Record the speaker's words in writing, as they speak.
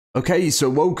Okay, so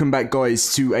welcome back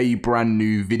guys to a brand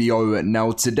new video.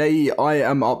 Now today I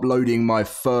am uploading my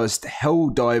first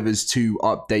Helldivers 2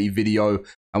 update video,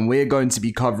 and we're going to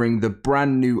be covering the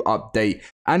brand new update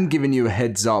and giving you a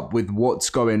heads up with what's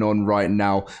going on right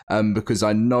now, because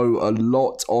I know a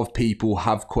lot of people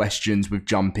have questions with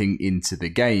jumping into the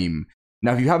game.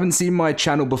 Now, if you haven't seen my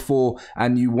channel before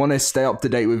and you want to stay up to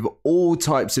date with all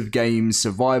types of games,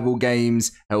 survival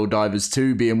games, Helldivers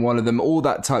 2 being one of them, all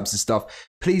that types of stuff,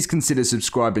 please consider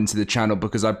subscribing to the channel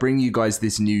because I bring you guys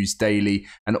this news daily,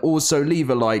 and also leave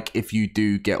a like if you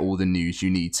do get all the news you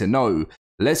need to know.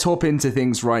 Let's hop into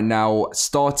things right now,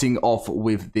 starting off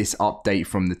with this update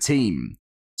from the team.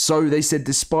 So they said,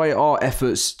 despite our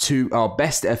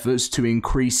best efforts to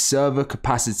increase server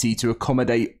capacity to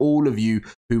accommodate all of you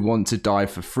who want to die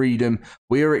for freedom,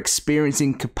 we are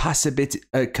experiencing capacity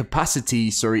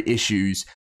issues.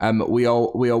 We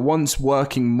are once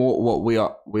working more. We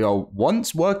are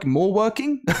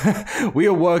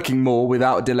working more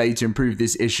without delay to improve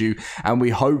this issue, and we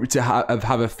hope to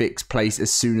have a fix place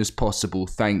as soon as possible.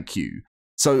 Thank you.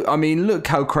 So, I mean, look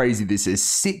how crazy this is.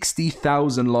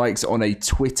 60,000 likes on a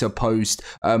Twitter post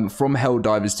from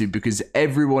Helldivers 2 because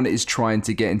everyone is trying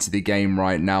to get into the game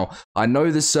right now. I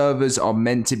know the servers are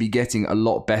meant to be getting a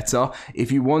lot better.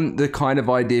 If you want the kind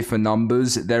of idea for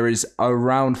numbers, there is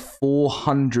around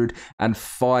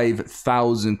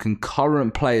 405,000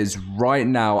 concurrent players right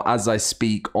now as I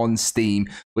speak on Steam,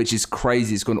 which is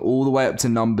crazy. It's gone all the way up to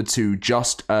number 2,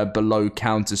 just below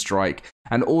Counter-Strike.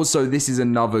 And also, this is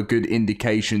another good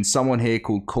indication. Someone here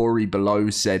called Corey below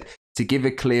said, to give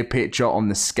a clear picture on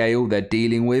the scale they're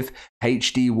dealing with,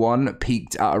 HD1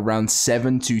 peaked at around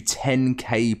 7 to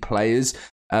 10k players.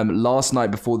 Last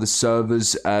night before the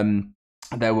servers,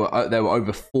 there were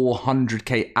over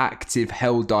 400k active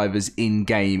Helldivers in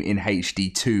game in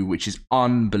HD2, which is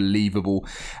unbelievable.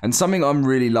 And something I'm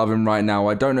really loving right now,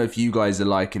 I don't know if you guys are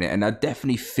liking it, and I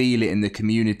definitely feel it in the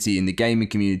community, in the gaming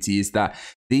community, is that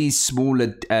these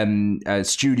smaller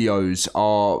studios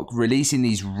are releasing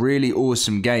these really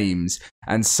awesome games,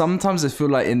 and sometimes I feel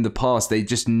like in the past they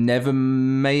just never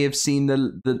may have seen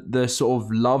the sort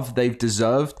of love they've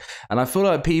deserved. And I feel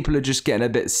like people are just getting a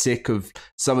bit sick of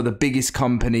some of the biggest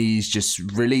companies just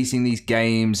releasing these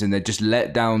games, and they're just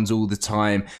letdowns all the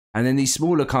time. And then these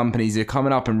smaller companies are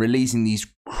coming up and releasing these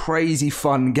crazy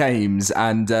fun games,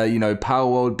 and you know, Power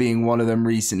World being one of them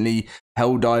recently,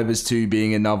 Helldivers 2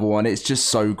 being another one. It's just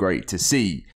so great to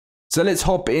see. So let's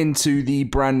hop into the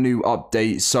brand new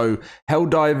update. So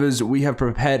Helldivers, we have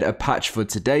prepared a patch for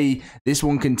today. This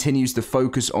one continues to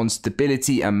focus on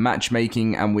stability and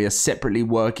matchmaking, and we are separately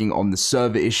working on the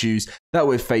server issues that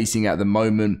we're facing at the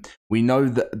moment. We know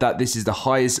that this is the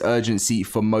highest urgency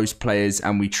for most players,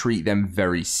 and we treat them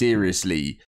very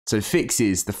seriously. So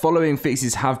fixes, the following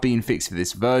fixes have been fixed for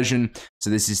this version. So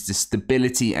this is the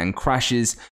stability and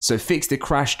crashes. So fix the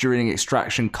crash during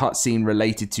extraction cutscene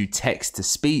related to text to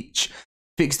speech.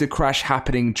 Fix the crash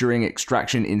happening during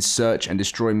extraction in search and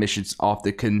destroy missions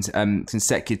after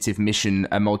consecutive mission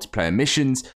multiplayer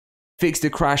missions. Fix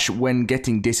the crash when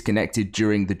getting disconnected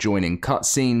during the joining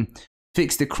cutscene.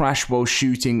 Fix the crash while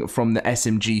shooting from the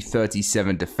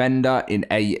SMG-37 Defender in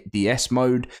ADS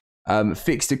mode.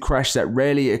 Fix the crash that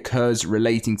rarely occurs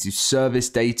relating to service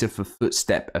data for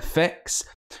footstep effects.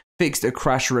 Fix the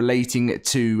crash relating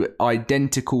to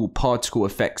identical particle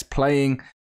effects playing.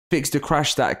 Fix the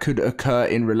crash that could occur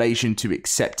in relation to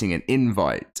accepting an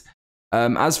invite.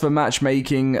 As for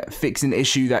matchmaking, fix an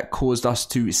issue that caused us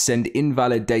to send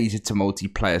invalid data to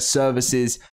multiplayer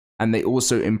services, and they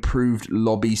also improved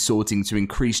lobby sorting to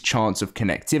increase chance of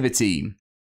connectivity.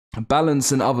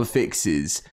 Balance and other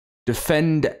fixes.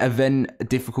 Defend event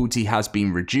difficulty has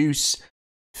been reduced.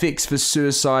 Fix for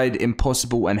suicide,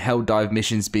 impossible, and Helldive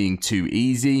missions being too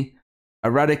easy.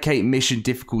 Eradicate mission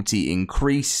difficulty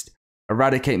increased.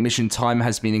 Eradicate mission time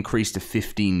has been increased to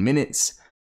 15 minutes.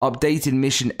 Updated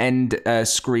mission end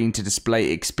screen to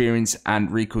display experience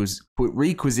and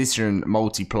requisition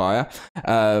multiplier.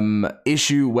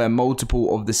 Issue where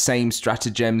multiple of the same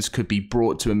stratagems could be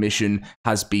brought to a mission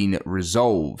has been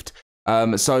resolved.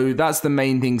 So that's the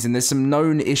main things, and there's some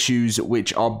known issues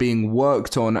which are being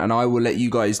worked on, and I will let you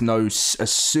guys know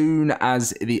as soon as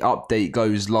the update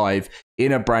goes live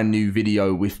in a brand new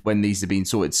video with when these have been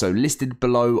sorted. So listed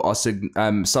below are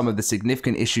some of the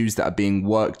significant issues that are being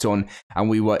worked on, and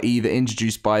we were either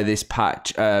introduced by this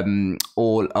patch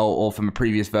or from a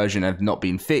previous version have not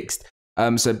been fixed.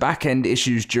 So back-end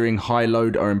issues during high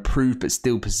load are improved but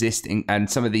still persisting, and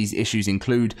some of these issues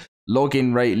include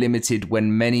login rate limited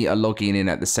when many are logging in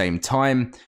at the same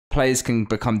time. Players can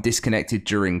become disconnected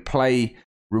during play.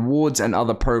 Rewards and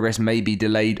other progress may be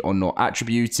delayed or not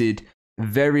attributed.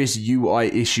 Various UI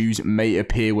issues may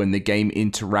appear when the game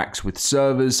interacts with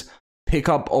servers.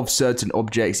 Pickup of certain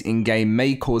objects in-game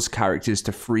may cause characters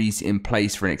to freeze in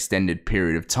place for an extended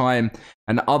period of time,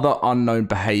 and other unknown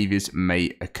behaviors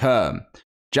may occur.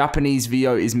 Japanese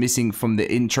VO is missing from the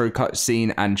intro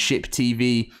cutscene and ship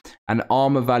TV, and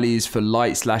armor values for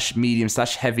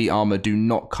light/medium/heavy armor do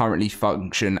not currently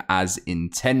function as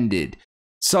intended.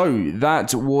 So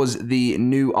that was the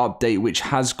new update which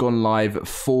has gone live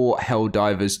for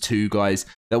Helldivers 2, guys.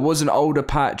 There was an older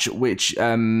patch which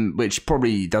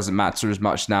probably doesn't matter as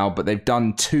much now, but they've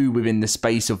done 2 within the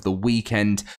space of the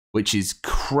weekend, which is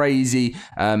crazy.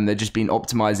 They've just been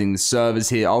optimizing the servers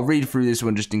here. I'll read through this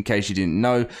one just in case you didn't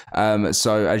know.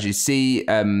 So as you see,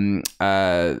 the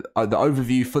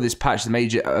overview for this patch, the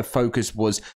major focus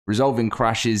was resolving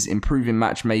crashes, improving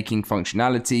matchmaking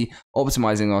functionality,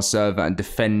 optimizing our server, and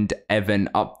defend event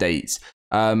updates.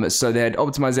 So they had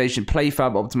optimization,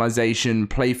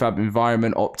 playfab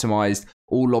environment optimized.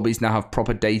 All lobbies now have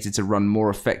proper data to run more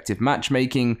effective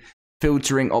matchmaking.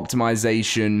 Filtering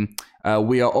optimization.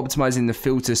 We are optimizing the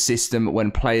filter system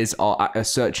when players are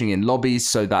searching in lobbies,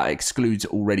 so that excludes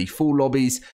already full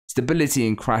lobbies. Stability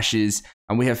in crashes,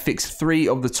 and we have fixed 3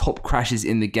 of the top crashes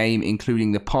in the game,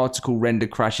 including the particle render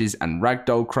crashes and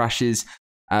ragdoll crashes.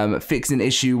 Fixed an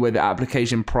issue where the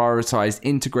application prioritized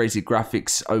integrated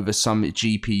graphics over some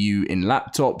GPU in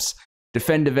laptops.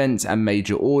 Defend events and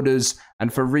major orders,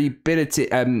 and for readability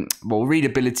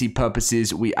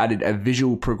purposes, we added a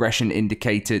visual progression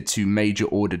indicator to major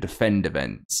order defend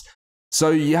events.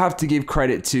 So you have to give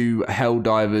credit to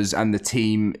Helldivers and the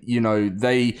team. You know,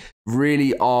 they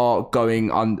really are going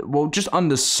just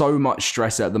under so much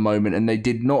stress at the moment, and they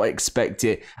did not expect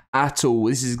it at all.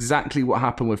 This is exactly what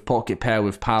happened with Pocket Pair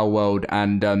with Power World,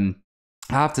 and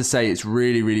I have to say it's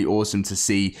really, really awesome to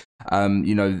see.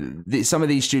 You know, some of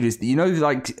these studios, you know,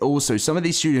 like also some of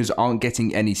these studios aren't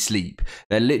getting any sleep.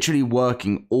 They're literally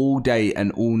working all day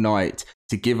and all night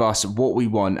to give us what we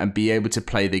want and be able to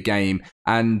play the game.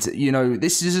 And, you know,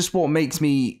 this is just what makes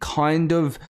me kind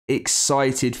of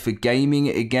excited for gaming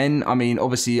again. I mean,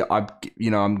 obviously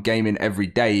I'm gaming every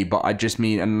day, but I just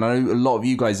mean, and I know a lot of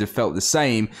you guys have felt the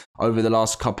same over the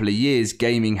last couple of years.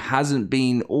 Gaming hasn't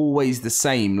been always the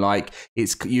same. Like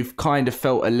you've kind of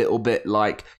felt a little bit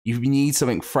like you need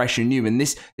something fresh and new, and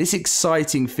this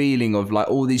exciting feeling of like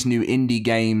all these new indie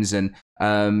games and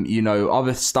you know,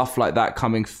 other stuff like that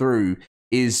coming through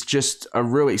is just a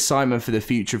real excitement for the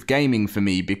future of gaming for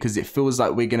me, because it feels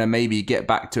like we're going to maybe get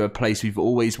back to a place we've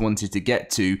always wanted to get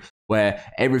to, where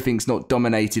everything's not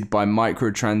dominated by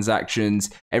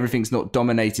microtransactions, everything's not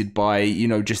dominated by, you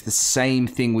know, just the same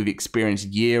thing we've experienced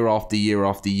year after year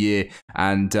after year.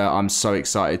 And I'm so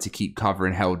excited to keep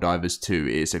covering Helldivers 2.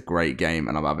 It's a great game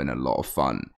and I'm having a lot of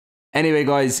fun. Anyway,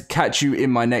 guys, catch you in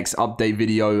my next update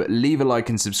video. Leave a like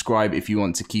and subscribe if you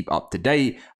want to keep up to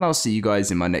date. And I'll see you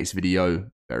guys in my next video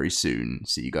very soon.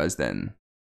 See you guys then.